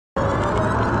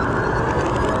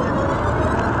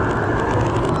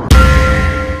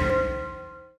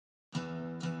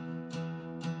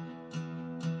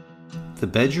The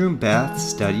bedroom, bath,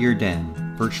 study, or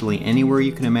den, virtually anywhere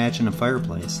you can imagine a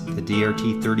fireplace, the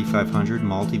DRT3500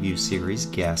 Multi-View Series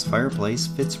gas fireplace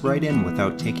fits right in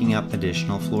without taking up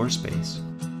additional floor space.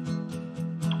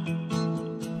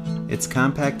 Its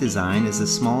compact design is the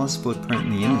smallest footprint in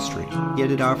the industry,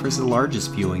 yet it offers the largest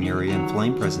viewing area and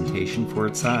flame presentation for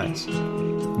its size.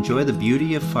 Enjoy the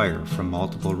beauty of fire from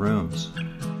multiple rooms.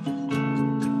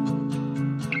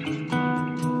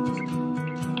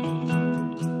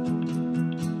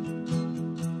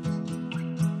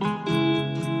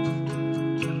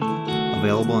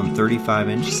 Available in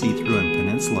 35-inch see-through and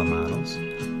peninsula models,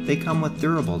 they come with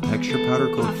durable texture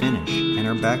powder coat finish and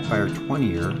are backed by our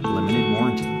 20-year limited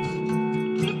warranty.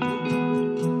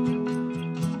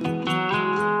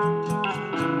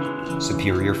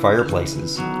 Superior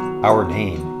fireplaces. Our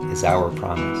name is our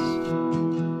promise.